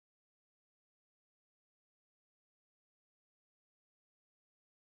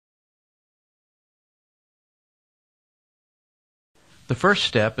The first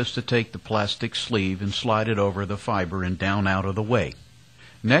step is to take the plastic sleeve and slide it over the fiber and down out of the way.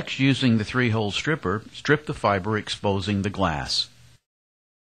 Next, using the 3-hole stripper, strip the fiber exposing the glass.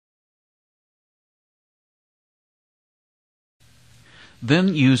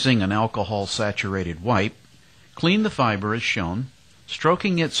 Then, using an alcohol-saturated wipe, clean the fiber as shown,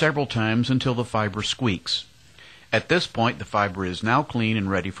 stroking it several times until the fiber squeaks. At this point, the fiber is now clean and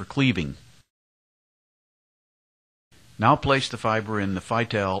ready for cleaving. Now place the fiber in the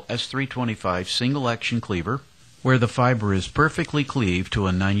Fitel S177 single action cleaver, where the fiber is perfectly cleaved to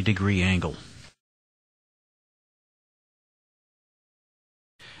a 90-degree angle.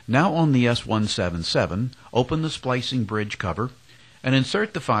 Now on the S177, open the splicing bridge cover and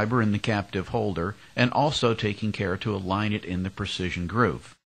insert the fiber in the captive holder, and also taking care to align it in the precision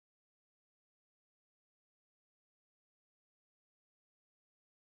groove.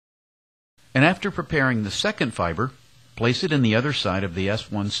 And after preparing the second fiber, place it in the other side of the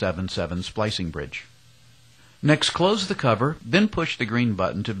S177 splicing bridge. Next, close the cover, then push the green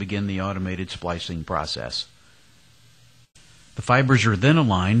button to begin the automated splicing process. The fibers are then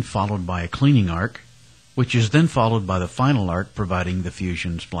aligned, followed by a cleaning arc, which is then followed by the final arc providing the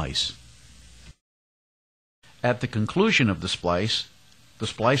fusion splice. At the conclusion of the splice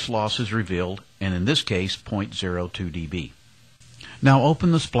loss is revealed, and in this case 0.02 dB. Now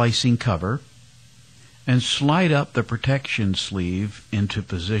open the splicing cover and slide up the protection sleeve into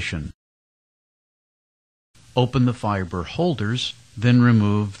position. Open the fiber holders, then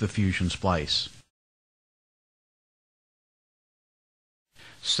remove the fusion splice.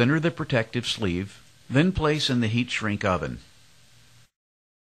 Center the protective sleeve, then place in the heat shrink oven.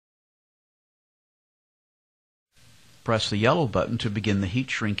 Press the yellow button to begin the heat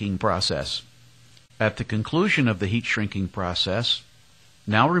shrinking process. At the conclusion of the heat shrinking process,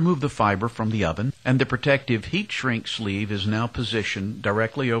 now remove the fiber from the oven, and the protective heat shrink sleeve is now positioned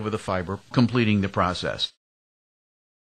directly over the fiber, completing the process.